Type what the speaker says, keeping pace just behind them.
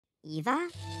Eva? I am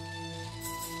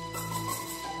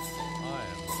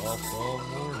off all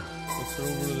morning. Let's head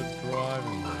over to the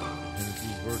driving range and hit a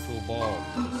few virtual balls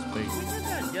into We space. did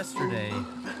that yesterday.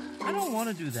 I don't want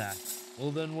to do that. Well,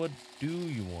 then what do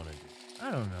you want to do? I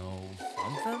don't know.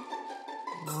 Something?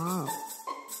 Whoa.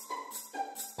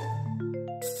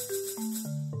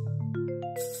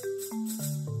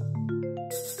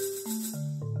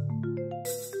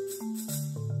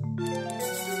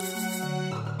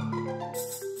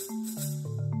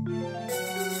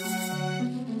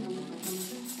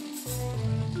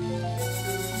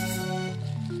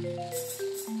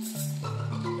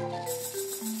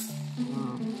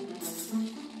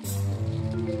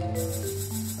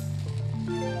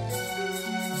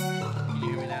 Can you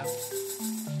hear me now?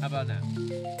 How about now?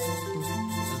 Listen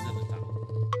to the top.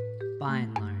 By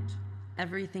and large,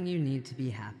 everything you need to be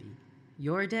happy.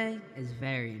 Your day is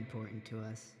very important to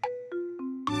us.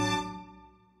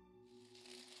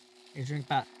 Here, drink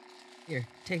back. Here,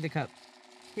 take the cup.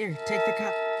 Here, take the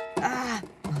cup. Ah!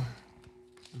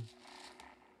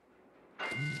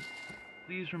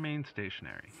 Please remain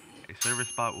stationary. A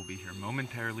service bot will be here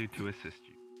momentarily to assist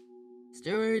you.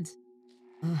 Stewards!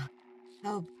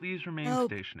 Help. Please remain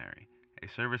Help. stationary. A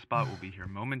service bot will be here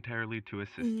momentarily to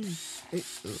assist you.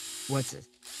 What's this?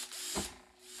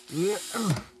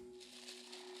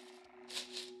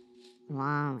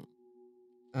 Wally.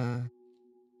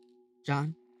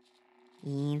 John?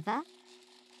 Eva?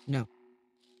 No.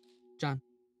 John.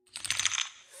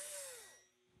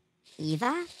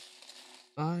 Eva?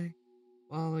 Bye,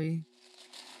 Wally.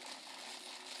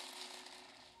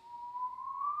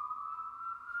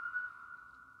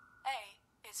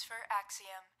 A is for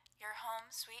Axiom, your home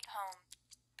sweet home.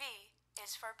 B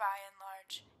is for by and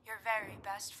large, your very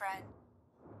best friend.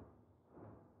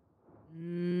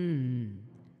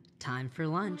 Time for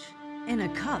lunch. In a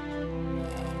cup.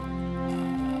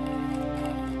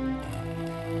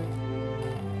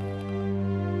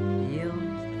 You,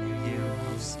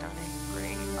 stunning,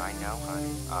 great, I know,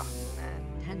 honey. Oh, man.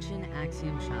 Attention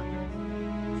Axiom shoppers.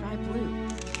 Try blue.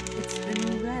 It's the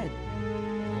new red.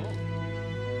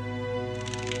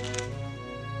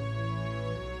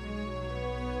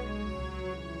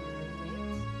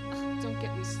 Don't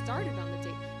get me started on the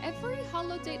date. Every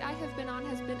holo date I have been on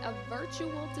has been a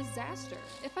virtual disaster.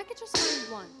 If I could just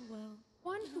find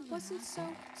one who wasn't so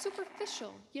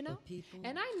superficial, you know?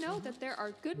 And I know that there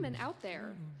are good men out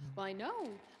there. Well,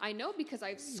 I know because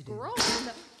I've scrolled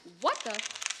the... What the?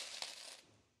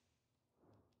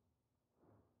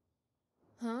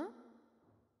 Huh?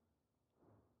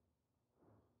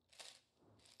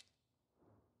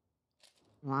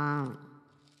 Wally.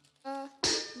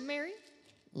 Mary?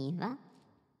 Eva?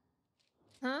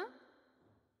 Huh?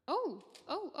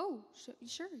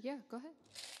 Sure, yeah, go ahead.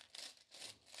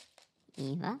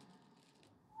 Eva?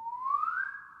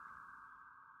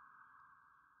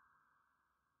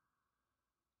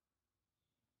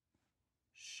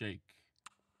 Shake.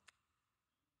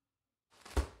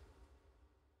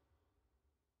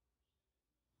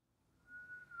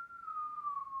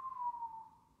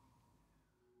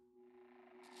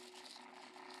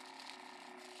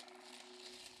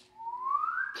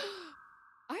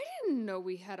 I didn't know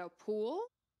we had a pool.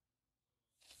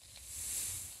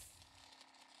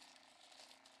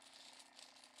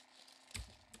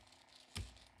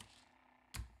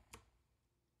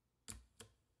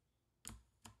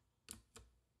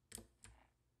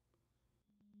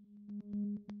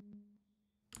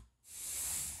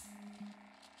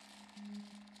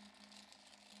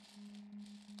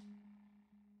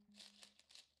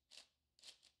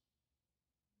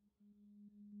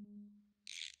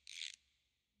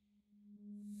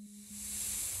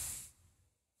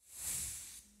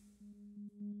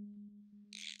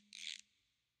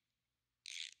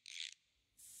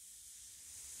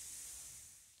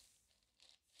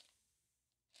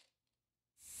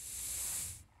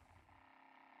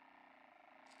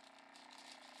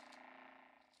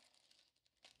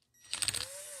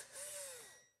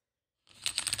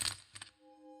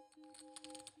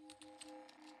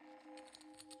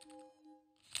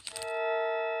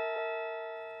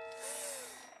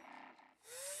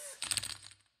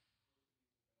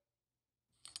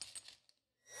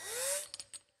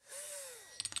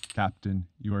 Captain,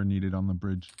 you are needed on the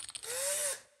bridge.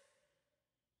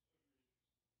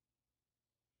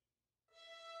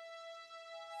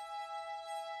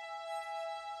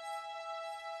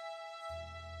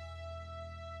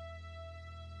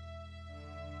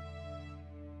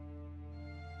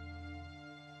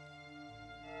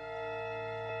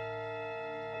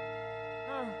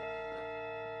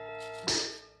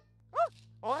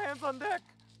 All hands on deck!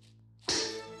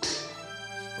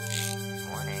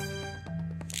 Morning.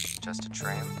 just a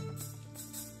tram?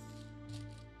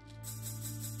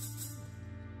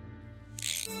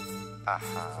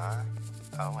 Uh-huh.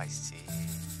 Oh, I see.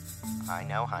 I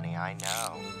know, honey, I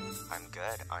know. I'm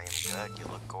good, I am good. You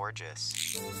look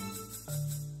gorgeous.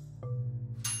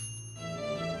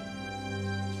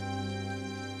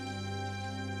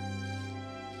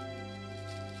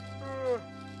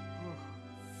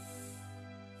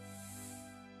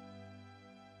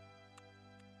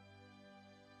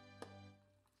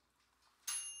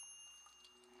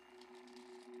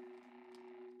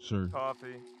 Sir,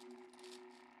 Coffee.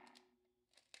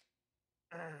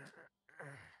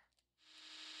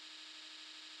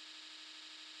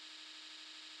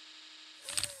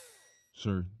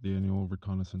 sir, the annual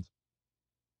reconnaissance.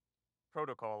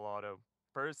 Protocol auto.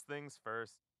 First things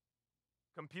first.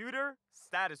 Computer,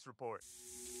 status report.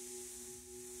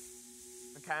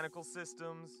 Mechanical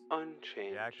systems.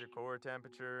 Unchanged. Reactor core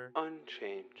temperature.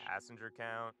 Unchanged. Passenger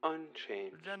count.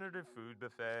 Unchanged. Regenerative food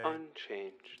buffet.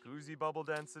 Unchanged. Jacuzzi bubble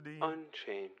density.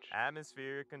 Unchanged.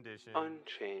 Atmospheric condition.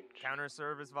 Unchanged. Counter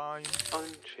service volume.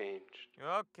 Unchanged.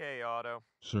 Okay, Otto.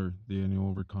 Sir, the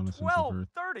annual reconnaissance of Earth.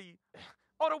 12:30?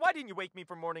 Otto, why didn't you wake me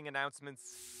for morning announcements?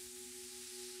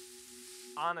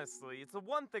 Honestly, it's the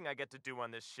one thing I get to do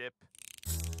on this ship.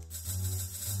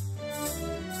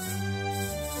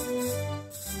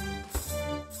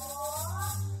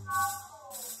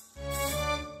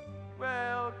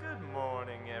 Well, good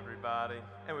morning, everybody,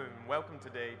 and welcome to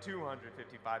day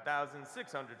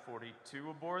 255,642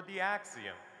 aboard the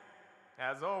Axiom.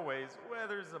 As always,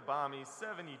 weather's a balmy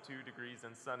 72 degrees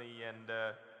and sunny, and,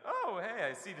 oh, hey,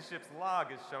 I see the ship's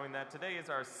log is showing that today is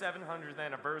our 700th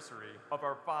anniversary of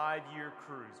our 5-year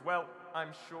cruise. Well,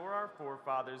 I'm sure our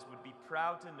forefathers would be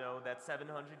proud to know that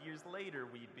 700 years later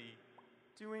we'd be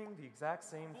doing the exact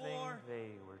same thing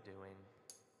they were doing.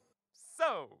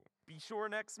 So, be sure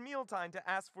next mealtime to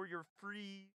ask for your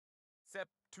free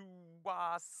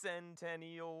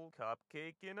Septuacentennial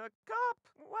cupcake in a cup.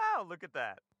 Wow, look at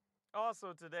that.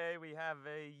 Also today we have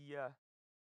a